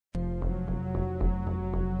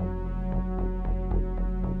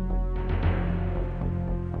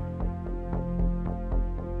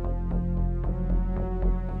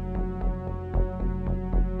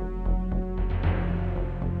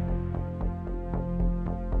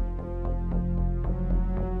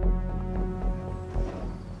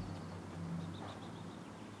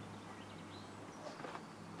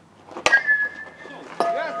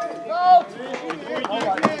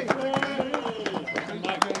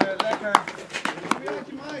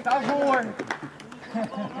hoor.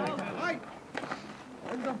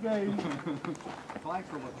 Oké. Gelijk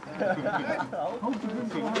voor wat.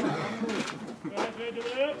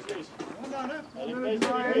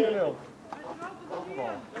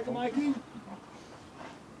 Lekker Mikey.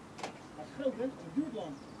 Dat is groot hè, het duurt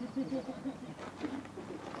lang.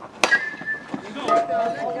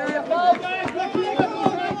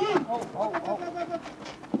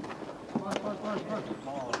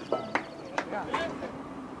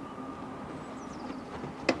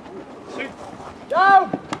 Down!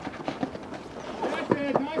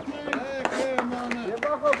 Lekker man. Je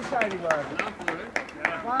mag wel bescheiding maken.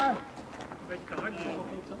 Maar... Een beetje te hard. Ja.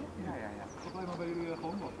 Tot alleen maar bij jullie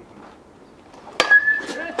gewoon wat.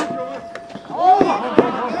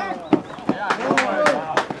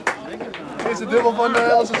 Dit is de dubbel van het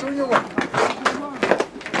hele seizoen, jongen.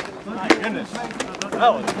 Oh,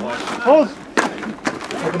 wat mooi. Goed.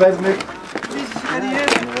 Lekker bezig, Mick.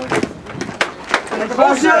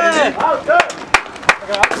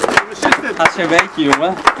 HCW'tje,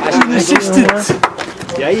 jongen. Assistent.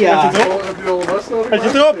 Ja. Heb je al was? Heb je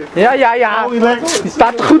het erop? Ja. Die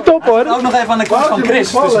staat er goed op hoor. Ook nog even aan de kant van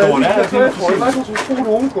Chris tussendoor, hè. Het lijkt ons een goede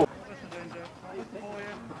honkel.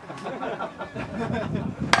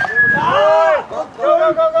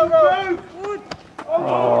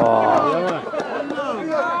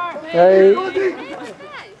 Hey.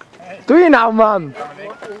 Doe je nou man?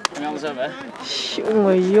 Kom je anders even,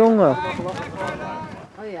 hè? Jongen.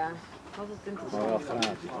 Oh ja, altijd interessant.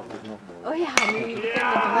 Oh ja, nu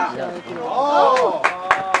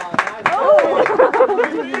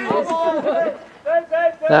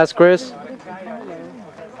Dat is Chris.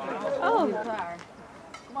 Oh, klaar.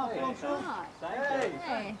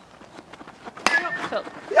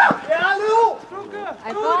 Ja, nul!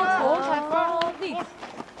 Hij valt vol, hij valt niet.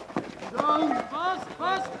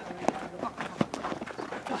 Vast!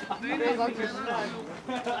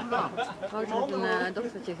 Wouter heeft een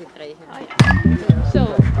dochtertje gekregen. Oh ja. Zo,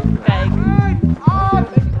 kijk.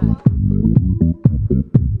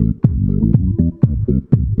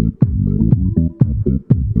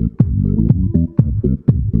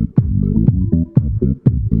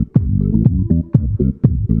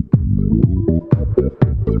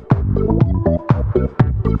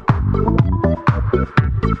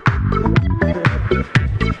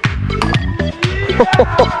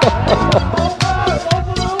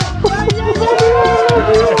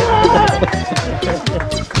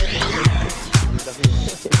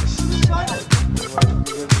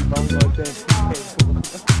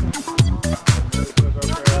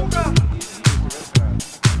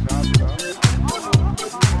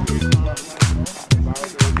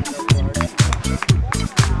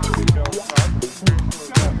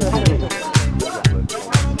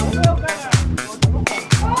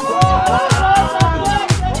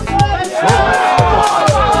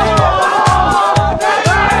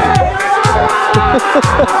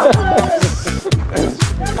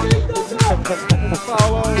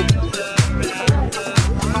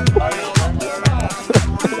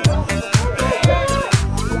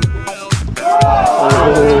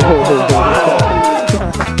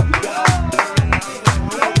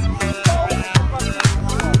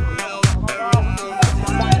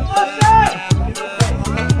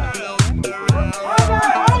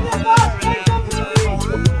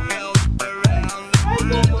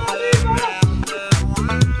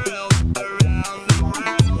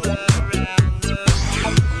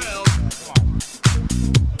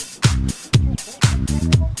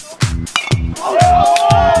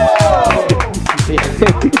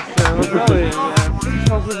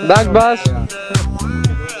 Dank Bas.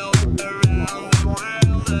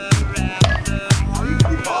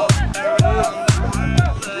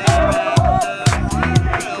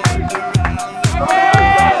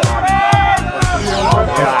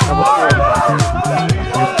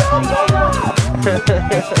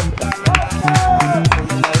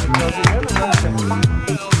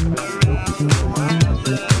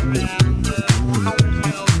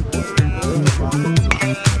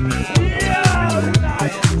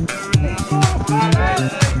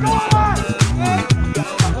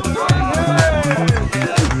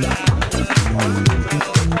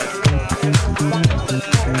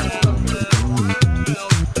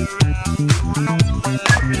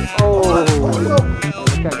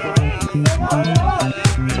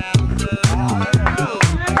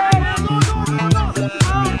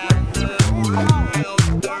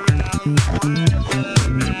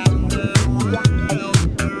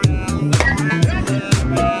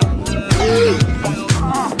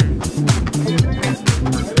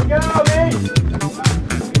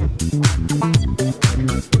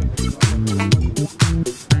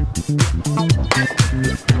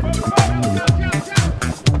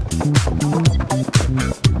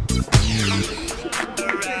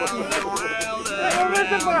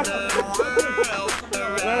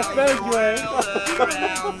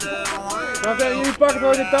 Dan zeggen jullie pakken het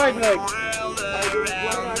nooit de tiebreak.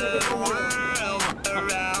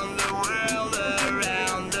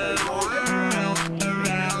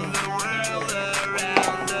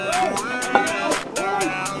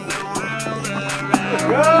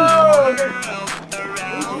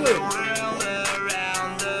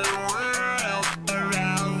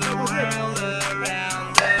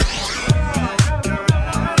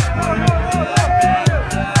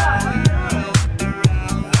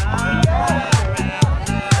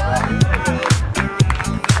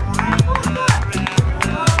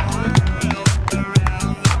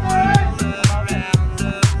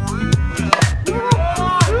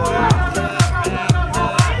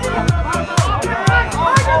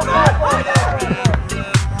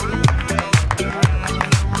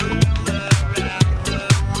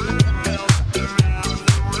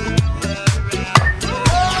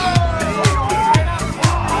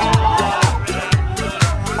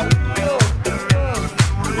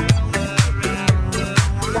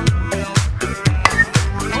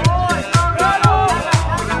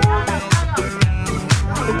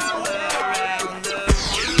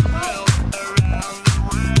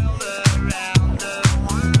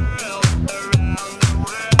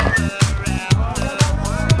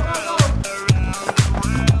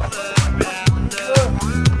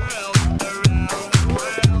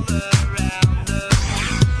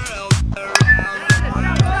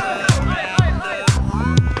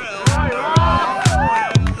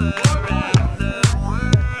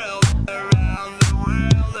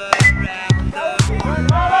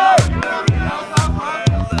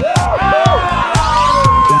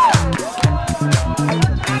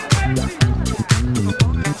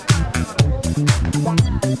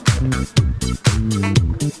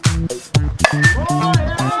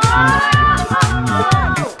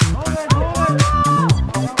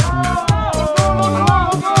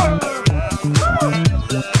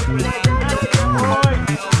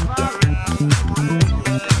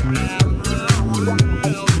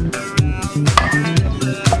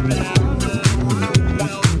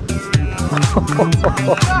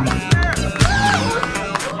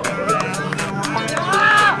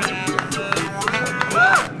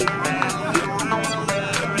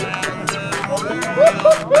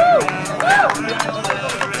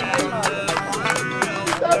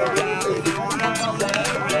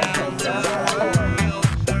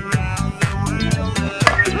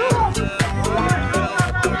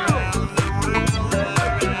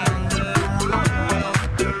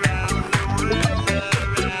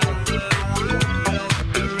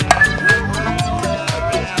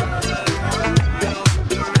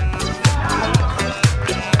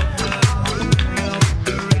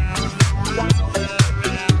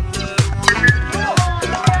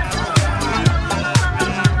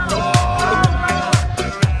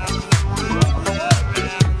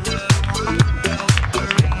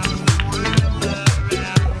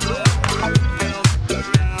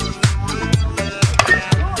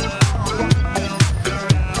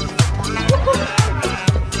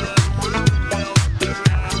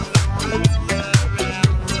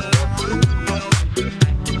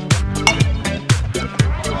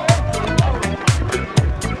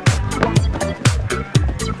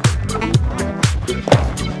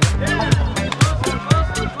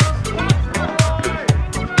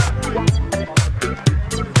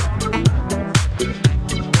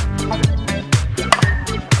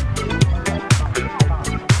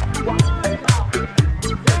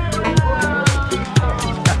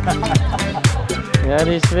 Ja,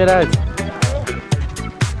 die is er weer uit.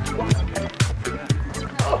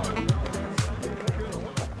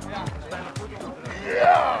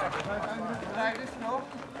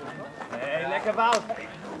 Nee, lekker Wout.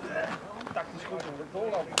 Tactisch goed om de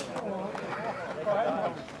doorloop.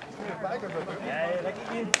 Nee,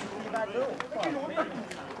 lekker in.